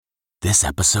This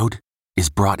episode is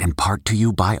brought in part to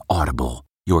you by Audible,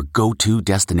 your go-to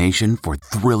destination for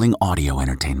thrilling audio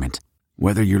entertainment.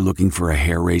 Whether you're looking for a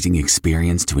hair-raising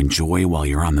experience to enjoy while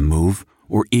you're on the move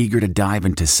or eager to dive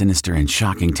into sinister and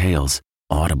shocking tales,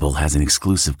 Audible has an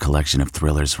exclusive collection of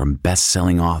thrillers from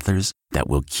best-selling authors that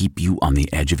will keep you on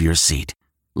the edge of your seat.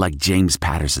 Like James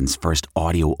Patterson's first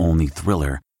audio-only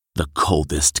thriller, The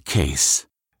Coldest Case.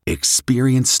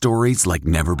 Experience stories like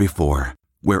never before,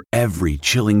 where every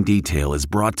chilling detail is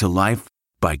brought to life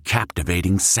by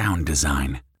captivating sound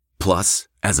design. Plus,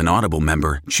 as an Audible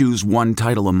member, choose one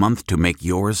title a month to make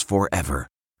yours forever.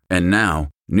 And now,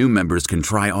 new members can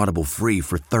try Audible free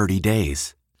for 30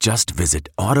 days. Just visit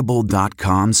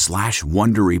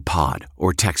audible.com/WonderyPod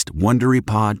or text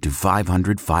WonderyPod to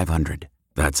 500-500.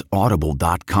 That's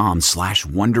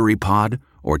audible.com/WonderyPod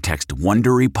or text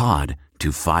WonderyPod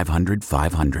to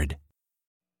 500-500.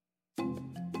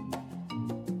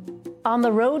 On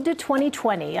the road to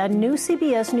 2020, a new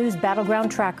CBS News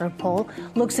Battleground Tracker poll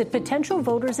looks at potential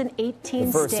voters in 18 states.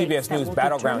 The first CBS News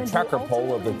Battleground Tracker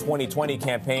poll of the 2020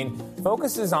 campaign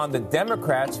focuses on the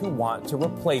Democrats who want to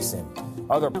replace him.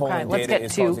 Other polling let's data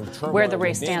get is to causing turmoil where the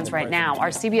race within stands the right now.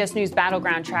 Our CBS News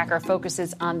Battleground Tracker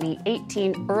focuses on the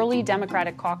 18 early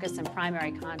Democratic caucus and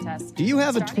primary contests. Do you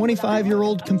have a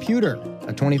 25-year-old computer,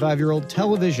 a 25-year-old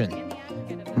television?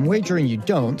 I'm wagering you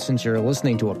don't, since you're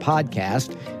listening to a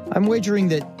podcast. I'm wagering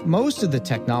that most of the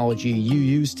technology you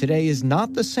use today is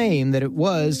not the same that it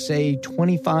was, say,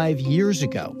 25 years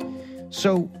ago.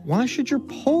 So why should your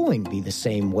polling be the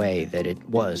same way that it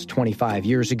was 25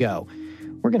 years ago?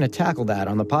 We're going to tackle that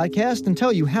on the podcast and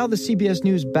tell you how the CBS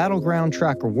News Battleground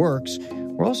Tracker works.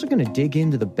 We're also going to dig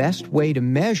into the best way to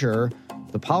measure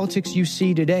the politics you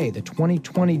see today, the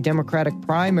 2020 Democratic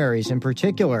primaries in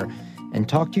particular, and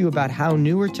talk to you about how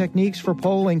newer techniques for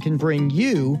polling can bring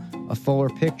you a fuller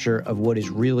picture of what is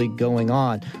really going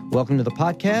on. Welcome to the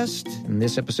podcast. In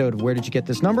this episode of Where Did You Get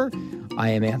This Number?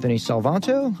 I am Anthony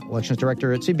Salvanto, Elections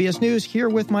Director at CBS News, here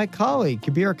with my colleague,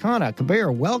 Kabir Khanna.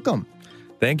 Kabir, welcome.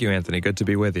 Thank you, Anthony. Good to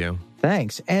be with you.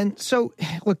 Thanks. And so,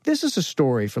 look, this is a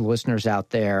story for listeners out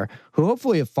there who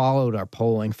hopefully have followed our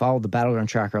polling, followed the Battleground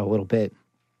Tracker a little bit,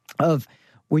 of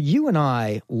where you and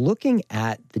I looking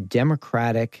at the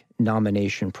Democratic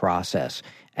nomination process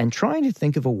and trying to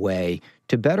think of a way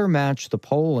to better match the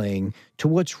polling to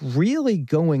what's really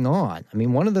going on. I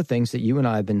mean, one of the things that you and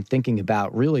I have been thinking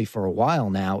about really for a while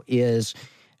now is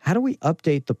how do we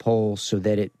update the poll so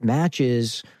that it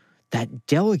matches that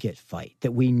delegate fight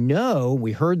that we know.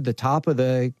 We heard the top of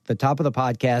the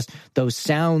podcast, those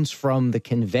sounds from the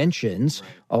conventions.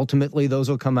 Ultimately, those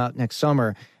will come out next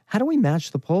summer. How do we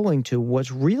match the polling to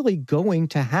what's really going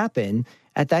to happen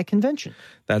at that convention?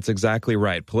 That's exactly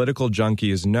right. Political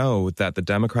junkies know that the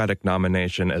Democratic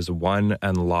nomination is won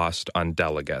and lost on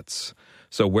delegates.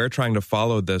 So we're trying to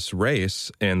follow this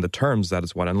race in the terms that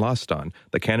it's won and lost on.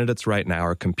 The candidates right now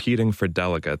are competing for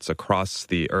delegates across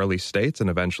the early states and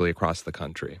eventually across the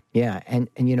country. Yeah, and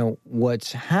you know,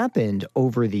 what's happened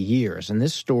over the years, and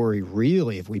this story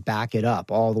really, if we back it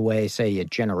up all the way, say, a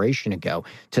generation ago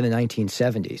to the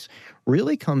 1970s,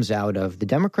 really comes out of the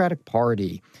Democratic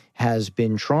Party has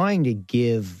been trying to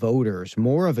give voters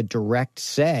more of a direct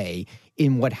say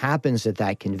in what happens at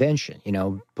that convention. You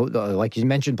know, like you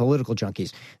mentioned, political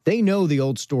junkies, they know the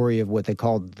old story of what they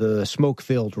called the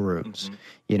smoke-filled rooms,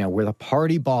 you know, where the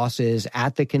party bosses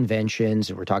at the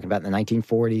conventions, we're talking about in the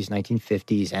 1940s,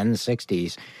 1950s, and the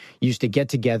 60s, used to get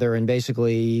together and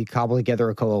basically cobble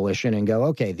together a coalition and go,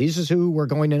 okay, this is who we're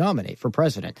going to nominate for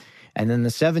president. And then in the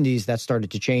 70s, that started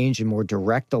to change, a more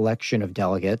direct election of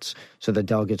delegates. So the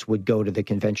delegates would go to the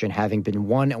convention having been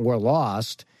won or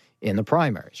lost in the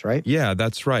primaries, right? Yeah,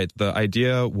 that's right. The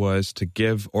idea was to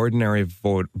give ordinary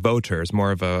voters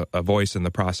more of a voice in the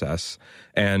process.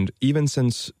 And even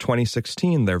since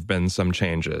 2016, there have been some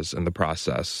changes in the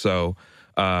process. So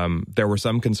there were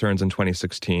some concerns in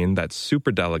 2016 that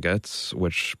superdelegates,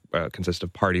 which consist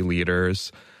of party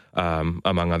leaders,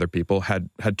 among other people, had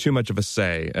too much of a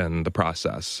say in the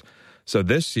process. So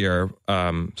this year,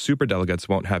 superdelegates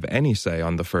won't have any say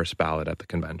on the first ballot at the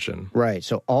convention. Right.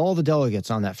 So all the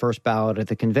delegates on that first ballot at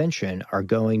the convention are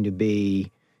going to be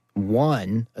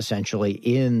won, essentially,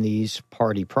 in these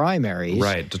party primaries.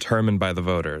 Right, determined by the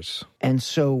voters. And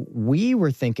so we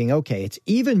were thinking, okay, it's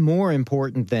even more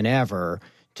important than ever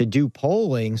to do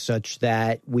polling such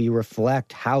that we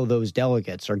reflect how those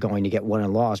delegates are going to get won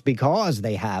and lost because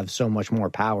they have so much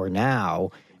more power now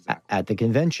at the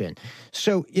convention.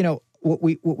 So, you know, what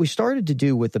we started to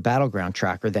do with the Battleground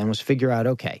Tracker then was figure out,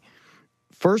 okay,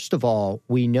 first of all,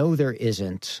 we know there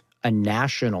isn't a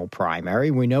national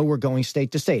primary. We know we're going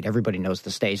state to state. Everybody knows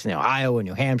the states, Iowa,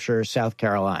 New Hampshire, South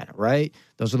Carolina, right?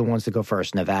 Those are the ones that go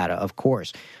first. Nevada, of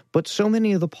course. But so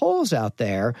many of the polls out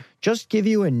there just give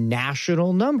you a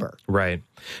national number. Right.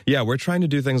 Yeah, we're trying to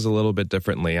do things a little bit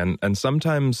differently. And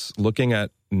sometimes looking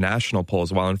at national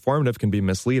polls, while informative, can be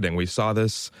misleading. We saw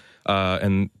this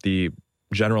in the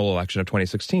general election of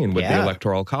 2016 with the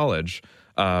Electoral College.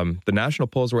 The national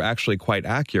polls were actually quite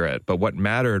accurate, but what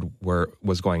mattered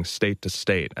was going state to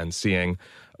state and seeing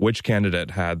which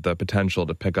candidate had the potential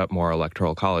to pick up more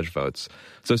Electoral College votes.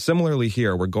 So similarly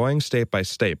here, we're going state by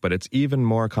state, but it's even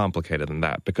more complicated than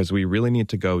that because we really need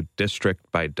to go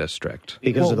district by district.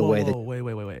 Because of the way that...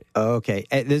 Wait. Okay.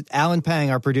 Alan Pang,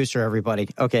 our producer, everybody.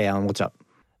 Okay, Alan, what's up?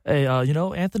 Hey,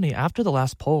 Anthony, after the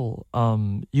last poll,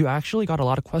 you actually got a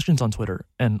lot of questions on Twitter,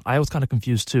 and I was kind of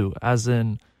confused too, as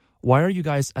in, why are you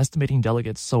guys estimating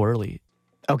delegates so early?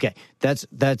 Okay, that's.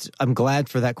 I'm glad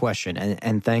for that question,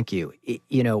 and thank you.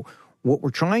 What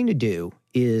we're trying to do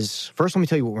is, first let me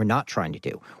tell you what we're not trying to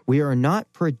do. We are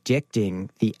not predicting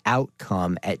the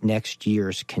outcome at next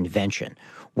year's convention.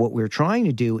 What we're trying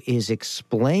to do is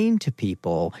explain to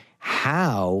people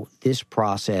how this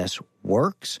process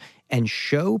works and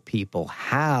show people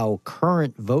how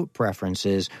current vote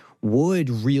preferences would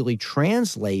really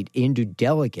translate into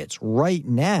delegates right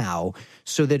now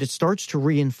so that it starts to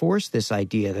reinforce this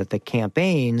idea that the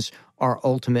campaigns are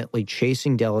ultimately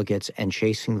chasing delegates and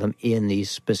chasing them in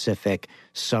these specific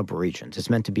subregions. It's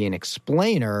meant to be an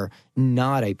explainer,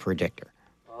 not a predictor.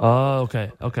 Oh,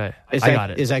 okay. I got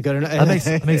it. Is that good enough?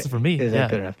 That makes it for me. Is that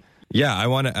good enough? Yeah, I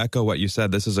want to echo what you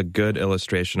said. This is a good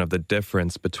illustration of the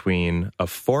difference between a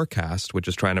forecast, which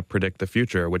is trying to predict the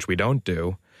future, which we don't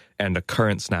do, and a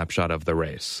current snapshot of the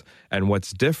race. And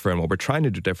what's different, what we're trying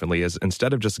to do differently is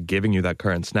instead of just giving you that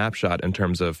current snapshot in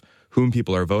terms of whom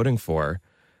people are voting for,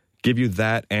 give you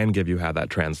that and give you how that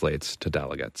translates to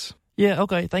delegates. Yeah,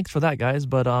 okay, thanks for that, guys.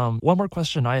 But one more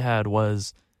question I had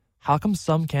was, how come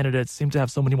some candidates seem to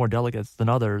have so many more delegates than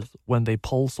others when they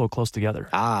poll so close together?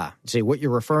 See, what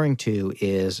you're referring to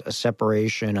is a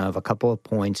separation of a couple of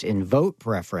points in vote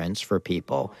preference for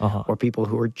people, or people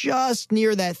who are just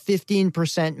near that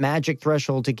 15% magic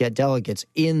threshold to get delegates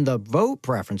in the vote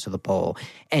preference of the poll.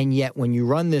 And yet, when you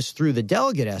run this through the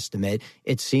delegate estimate,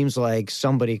 it seems like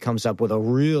somebody comes up with a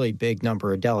really big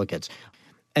number of delegates.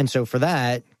 And so for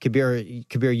that, Kabir,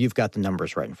 you've got the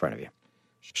numbers right in front of you.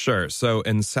 Sure. So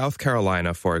in South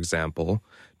Carolina, for example,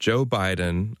 Joe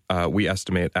Biden, we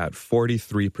estimate at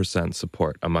 43%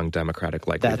 support among Democratic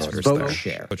likely voters. That's vote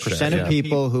share. Percent of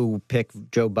people who pick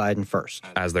Joe Biden first.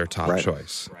 As their top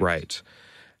choice. Right.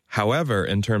 However,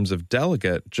 in terms of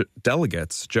delegates,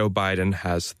 Joe Biden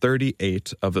has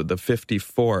 38 of the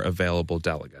 54 available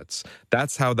delegates.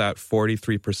 That's how that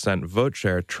 43% vote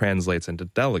share translates into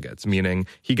delegates, meaning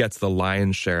he gets the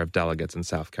lion's share of delegates in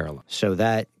South Carolina. So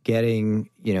that getting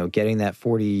that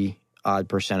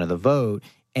 40-odd% of the vote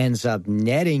ends up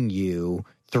netting you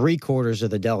 3/4 of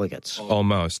the delegates.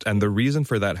 Almost. And the reason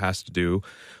for that has to do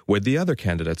with the other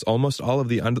candidates. Almost all of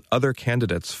the other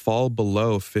candidates fall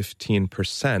below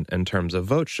 15% in terms of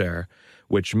vote share,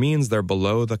 which means they're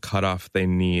below the cutoff they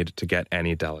need to get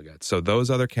any delegates. So those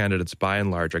other candidates, by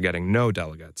and large, are getting no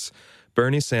delegates.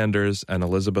 Bernie Sanders and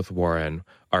Elizabeth Warren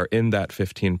are in that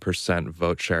 15%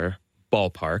 vote share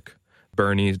ballpark.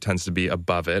 Bernie tends to be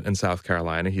above it in South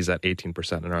Carolina. He's at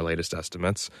 18% in our latest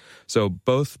estimates. So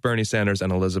both Bernie Sanders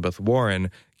and Elizabeth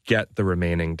Warren get the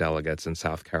remaining delegates in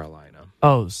South Carolina.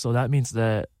 Oh, so that means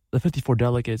that the 54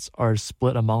 delegates are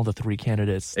split among the three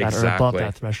candidates that are above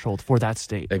that threshold for that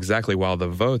state. Exactly, while the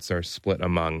votes are split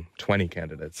among 20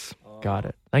 candidates. Got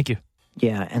it. Thank you.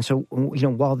 Yeah, and so,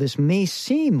 while this may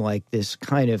seem like this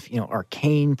kind of,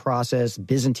 arcane process,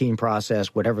 Byzantine process,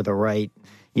 whatever the right,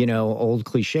 old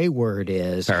cliche word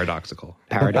is. Paradoxical,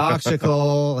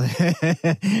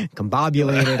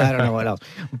 combobulated, I don't know what else.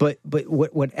 But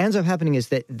what ends up happening is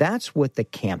that's what the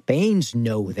campaigns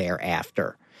know they're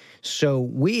after. So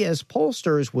we as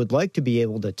pollsters would like to be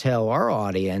able to tell our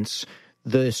audience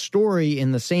the story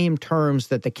in the same terms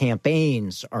that the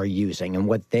campaigns are using and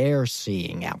what they're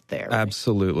seeing out there.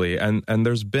 Absolutely. And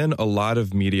there's been a lot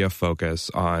of media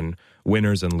focus on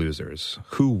winners and losers,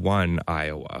 who won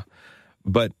Iowa.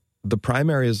 But the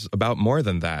primary is about more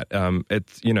than that.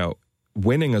 It's,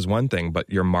 winning is one thing, but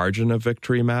your margin of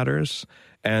victory matters.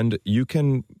 And you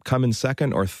can come in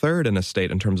second or third in a state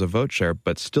in terms of vote share,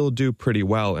 but still do pretty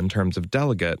well in terms of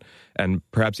delegate and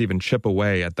perhaps even chip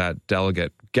away at that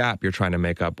delegate gap you're trying to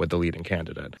make up with the leading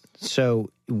candidate.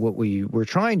 So what we were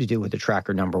trying to do with the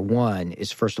tracker number one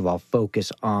is, first of all,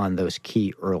 focus on those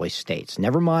key early states.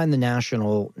 Never mind the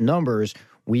national numbers.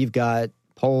 We've got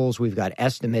polls. We've got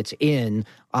estimates in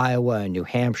Iowa and New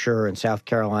Hampshire and South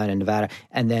Carolina and Nevada,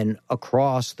 and then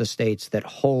across the states that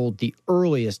hold the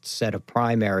earliest set of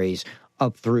primaries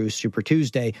up through Super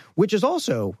Tuesday, which is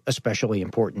also especially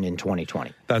important in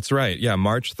 2020. That's right. Yeah,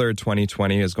 March 3rd,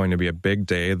 2020 is going to be a big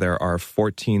day. There are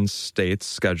 14 states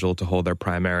scheduled to hold their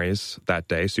primaries that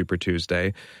day, Super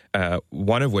Tuesday,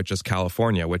 one of which is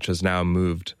California, which has now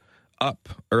moved up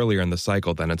earlier in the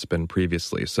cycle than it's been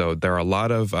previously. So there are a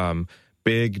lot of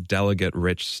big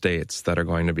delegate-rich states that are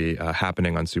going to be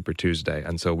happening on Super Tuesday.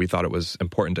 And so we thought it was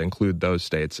important to include those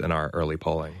states in our early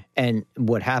polling. And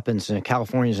what happens in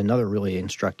California is another really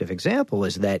instructive example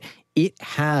is that it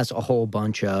has a whole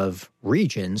bunch of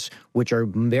regions which are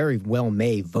very well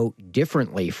may vote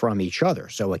differently from each other.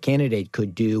 So a candidate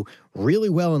could do really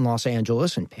well in Los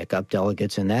Angeles and pick up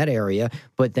delegates in that area,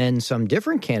 but then some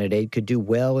different candidate could do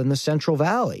well in the Central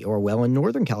Valley or well in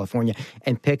Northern California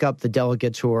and pick up the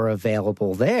delegates who are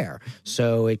available there.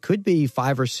 So it could be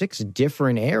 5 or 6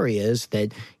 different areas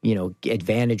that,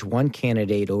 advantage one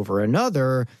candidate over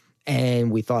another. And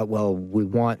we thought, well, we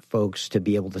want folks to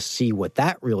be able to see what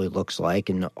that really looks like,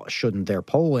 and shouldn't their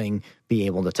polling be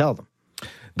able to tell them?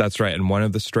 That's right. And one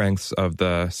of the strengths of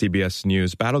the CBS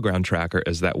News Battleground Tracker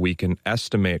is that we can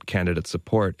estimate candidate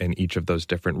support in each of those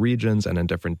different regions and in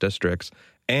different districts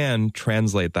and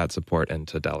translate that support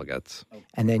into delegates.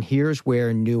 And then here's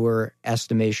where newer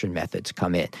estimation methods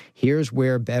come in. Here's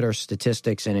where better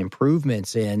statistics and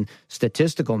improvements in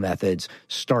statistical methods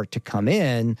start to come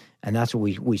in. And that's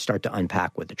what we start to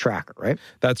unpack with the tracker, right?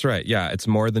 That's right. Yeah, it's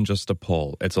more than just a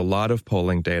poll. It's a lot of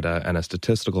polling data and a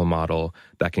statistical model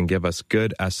that can give us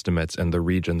good estimates in the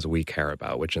regions we care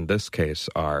about, which in this case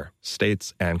are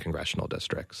states and congressional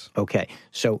districts. Okay,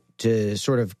 so to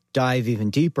sort of dive even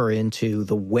deeper into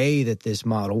the way that this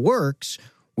model works,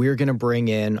 we're going to bring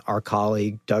in our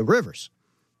colleague, Doug Rivers.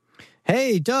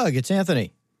 Hey, Doug, it's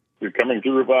Anthony. You're coming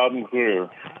through loud and clear.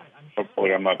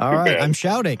 Hopefully I'm not too bad. All right, bad. I'm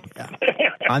shouting.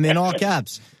 I'm in all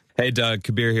caps. Hey, Doug,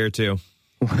 Kabir here too.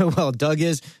 Well, Doug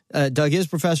is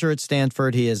professor at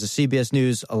Stanford. He is a CBS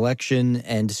News election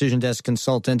and decision desk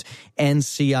consultant and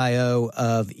CIO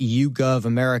of YouGov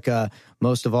America.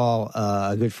 Most of all,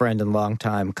 a good friend and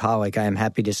longtime colleague, I am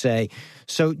happy to say.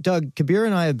 So, Doug, Kabir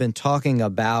and I have been talking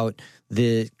about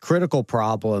the critical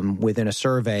problem within a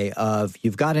survey of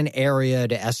you've got an area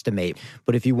to estimate,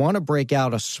 but if you want to break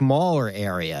out a smaller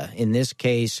area, in this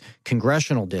case,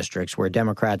 congressional districts where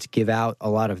Democrats give out a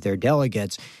lot of their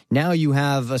delegates, now you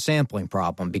have a sampling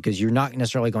problem because you're not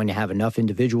necessarily going to have enough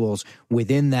individuals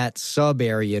within that sub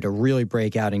area to really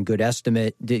break out and get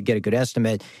a good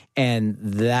estimate. And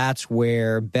that's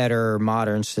where better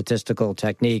modern statistical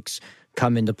techniques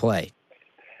come into play.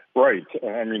 Right.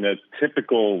 I mean, a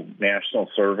typical national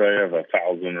survey of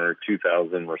 1,000 or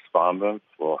 2,000 respondents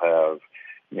will have,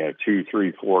 2,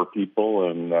 3, 4 people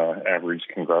in the average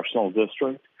congressional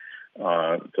district.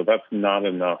 So that's not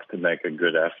enough to make a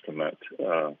good estimate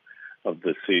of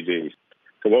the CD.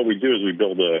 So what we do is we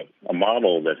build a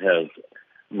model that has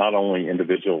not only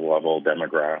individual level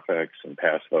demographics and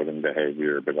past voting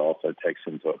behavior, but also takes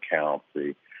into account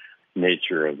the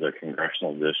nature of the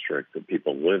congressional district that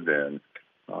people live in.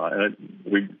 And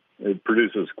it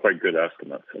produces quite good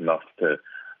estimates, enough to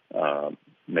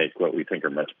make what we think are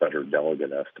much better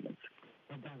delegate estimates.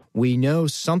 We know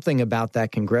something about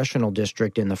that congressional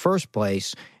district in the first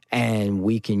place, and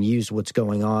we can use what's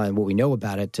going on, what we know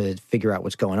about it, to figure out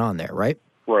what's going on there, right?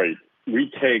 Right. We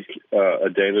take a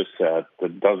data set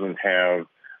that doesn't have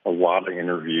a lot of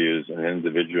interviews in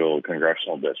individual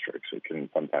congressional districts. It can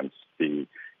sometimes be,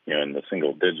 in the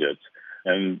single digits.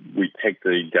 And we take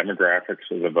the demographics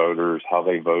of the voters, how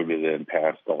they voted in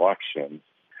past elections,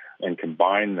 and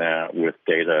combine that with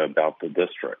data about the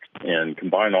district, and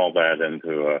combine all that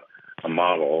into a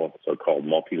model, so-called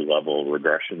multi-level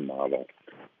regression model,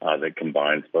 that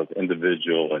combines both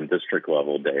individual and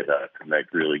district-level data to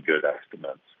make really good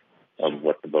estimates of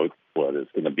what the vote split is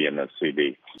going to be in the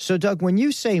CD. So, Doug, when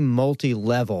you say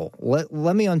multi-level,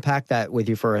 let me unpack that with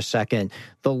you for a second.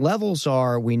 The levels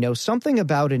are, we know something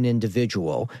about an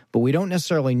individual, but we don't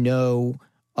necessarily know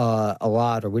a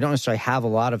lot, or we don't necessarily have a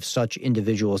lot of such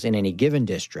individuals in any given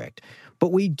district.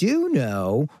 But we do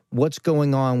know what's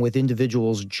going on with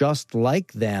individuals just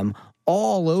like them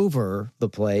all over the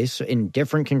place in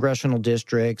different congressional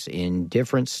districts, in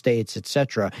different states, et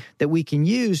cetera, that we can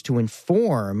use to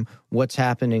inform what's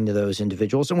happening to those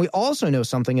individuals. And we also know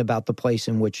something about the place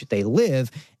in which they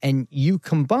live, and you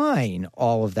combine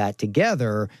all of that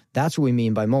together. That's what we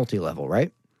mean by multi-level,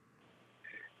 right?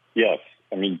 Yes.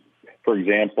 I mean, for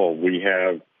example, we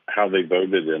have how they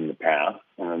voted in the past.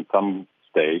 And in some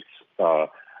states,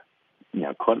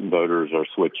 Clinton voters are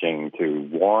switching to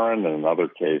Warren, and in other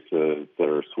cases,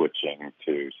 they're switching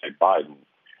to, say, Biden.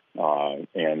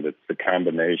 And it's the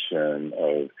combination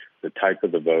of the type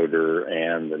of the voter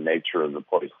and the nature of the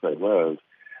place they live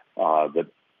that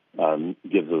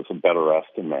gives us a better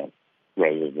estimate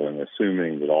rather than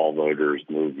assuming that all voters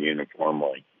move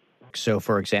uniformly. So,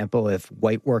 for example, if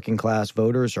white working class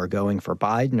voters are going for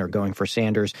Biden or going for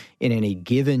Sanders in any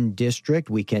given district,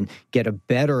 we can get a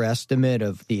better estimate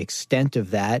of the extent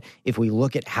of that if we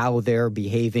look at how they're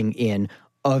behaving in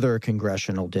other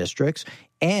congressional districts.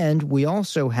 And we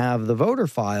also have the voter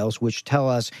files, which tell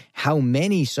us how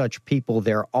many such people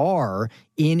there are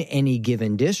in any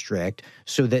given district,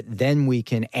 so that then we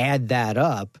can add that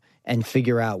up and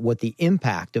figure out what the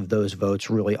impact of those votes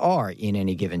really are in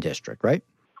any given district, right?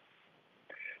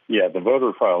 Yeah, the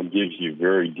voter file gives you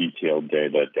very detailed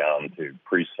data down to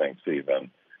precincts even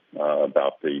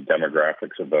about the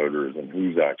demographics of voters and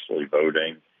who's actually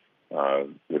voting,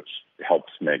 which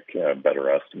helps make better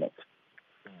estimates.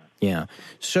 Yeah.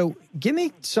 So give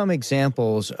me some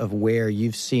examples of where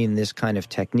you've seen this kind of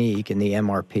technique in the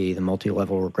MRP, the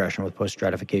multi-level regression with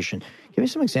post-stratification. Give me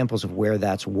some examples of where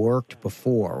that's worked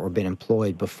before or been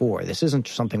employed before. This isn't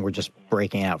something we're just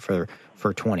breaking out for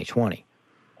 2020.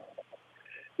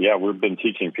 Yeah, we've been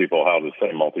teaching people how to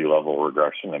say multi-level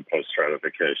regression and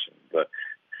post-stratification. But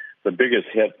the biggest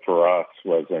hit for us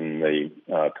was in the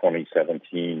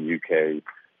 2017 UK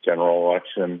general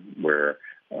election, where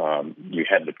you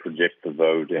had to predict the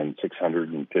vote in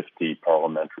 650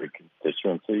 parliamentary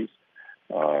constituencies.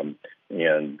 And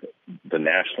the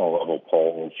national level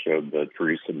poll showed that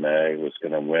Theresa May was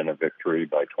going to win a victory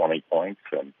by 20 points.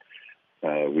 And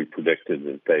we predicted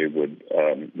that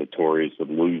the Tories would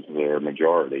lose their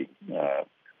majority,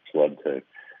 which led to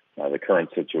the current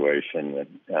situation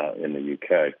in the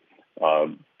UK.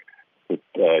 With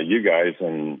you guys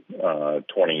in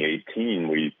 2018,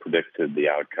 we predicted the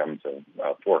outcomes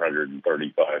of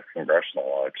 435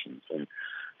 congressional elections, and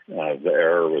the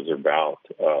error was about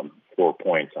 4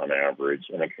 points on average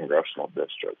in a congressional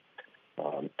district,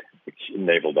 which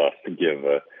enabled us to give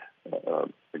a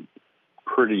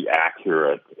pretty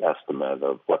accurate estimate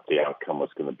of what the outcome was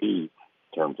going to be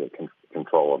in terms of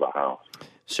control of the House.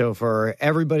 So for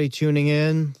everybody tuning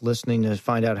in, listening to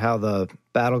find out how the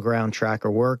Battleground Tracker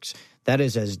works, that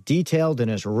is as detailed and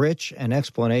as rich an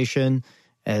explanation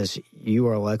as you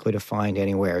are likely to find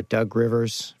anywhere. Doug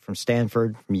Rivers from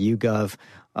Stanford, from YouGov,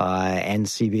 and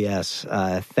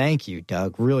CBS. Thank you,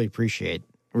 Doug. Really appreciate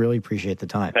the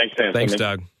time. Thanks, Anthony. Thanks,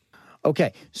 Doug.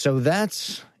 Okay, so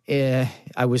that's...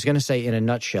 I was going to say in a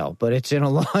nutshell, but it's a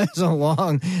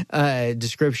long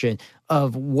description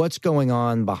of what's going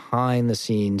on behind the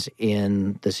scenes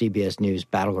in the CBS News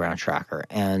Battleground Tracker.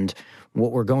 And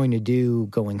what we're going to do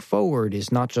going forward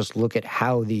is not just look at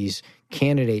how these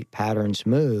candidate patterns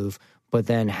move, but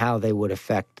then how they would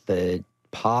affect the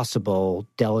possible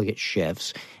delegate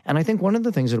shifts. And I think one of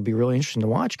the things that'll be really interesting to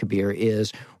watch, Kabir,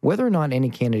 is whether or not any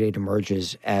candidate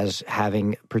emerges as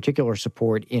having particular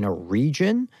support in a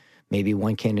region. Maybe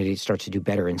one candidate starts to do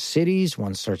better in cities,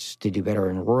 one starts to do better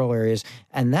in rural areas.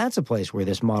 And that's a place where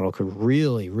this model could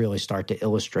really, really start to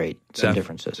illustrate some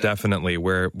differences. Definitely.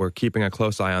 We're keeping a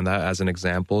close eye on that. As an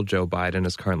example, Joe Biden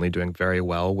is currently doing very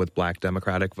well with Black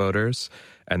Democratic voters,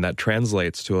 and that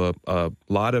translates to a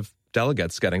lot of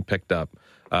delegates getting picked up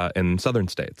in southern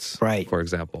states, right, for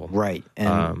example. Right.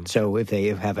 And so if they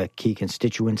have a key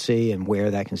constituency and where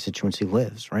that constituency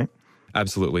lives, right?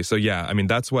 Absolutely. So, yeah, I mean,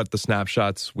 that's what the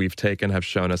snapshots we've taken have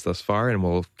shown us thus far, and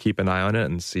we'll keep an eye on it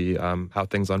and see how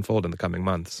things unfold in the coming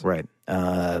months. Right.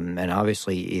 And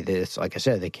obviously, this, like I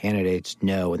said, the candidates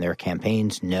know and their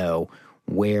campaigns know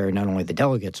where not only the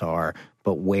delegates are,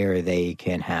 but where they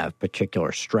can have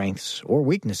particular strengths or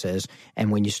weaknesses.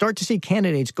 And when you start to see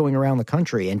candidates going around the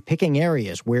country and picking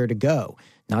areas where to go,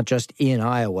 not just in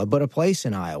Iowa, but a place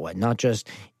in Iowa, not just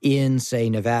in, say,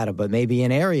 Nevada, but maybe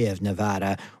an area of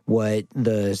Nevada, what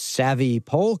the savvy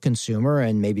poll consumer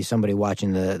and maybe somebody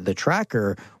watching the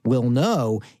tracker will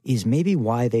know is maybe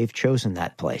why they've chosen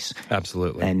that place.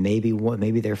 Absolutely. And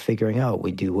maybe they're figuring out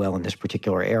we do well in this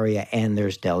particular area and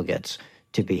there's delegates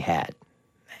to be had.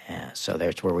 So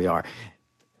that's where we are.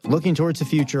 Looking towards the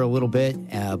future a little bit,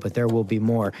 but there will be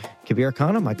more. Kabir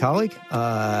Khanna, my colleague,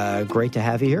 great to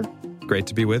have you here. Great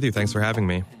to be with you. Thanks for having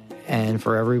me. And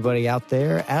for everybody out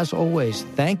there, as always,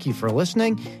 thank you for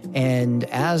listening. And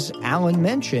as Alan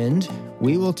mentioned,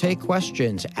 we will take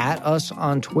questions. At us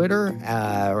on Twitter.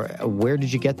 Where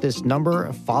did you get this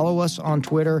number? Follow us on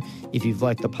Twitter. If you've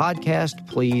liked the podcast,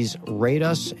 please rate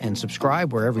us and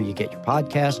subscribe wherever you get your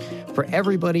podcast. For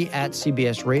everybody at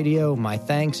CBS Radio, my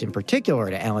thanks in particular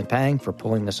to Alan Pang for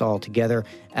pulling this all together,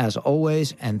 as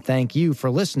always. And thank you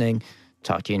for listening.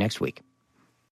 Talk to you next week.